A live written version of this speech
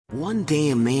One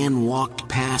day a man walked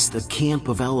past a camp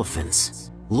of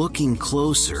elephants. Looking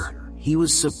closer, he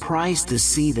was surprised to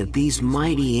see that these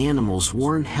mighty animals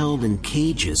weren't held in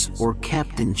cages or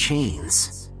kept in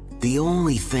chains. The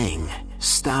only thing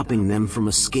stopping them from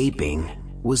escaping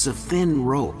was a thin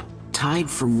rope tied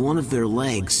from one of their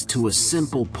legs to a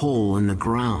simple pole in the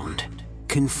ground.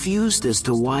 Confused as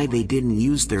to why they didn't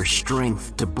use their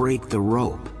strength to break the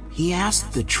rope, he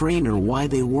asked the trainer why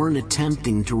they weren't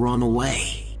attempting to run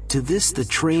away. To this the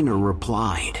trainer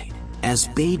replied, "As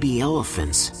baby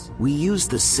elephants, we use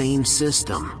the same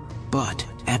system, but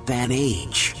at that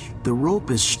age, the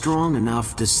rope is strong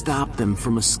enough to stop them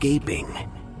from escaping.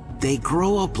 They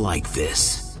grow up like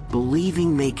this,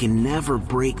 believing they can never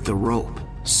break the rope,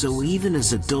 so even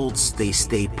as adults they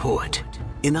stay put."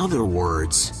 In other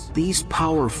words, these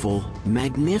powerful,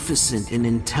 magnificent and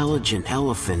intelligent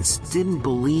elephants didn't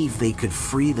believe they could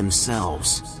free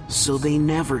themselves, so they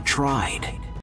never tried.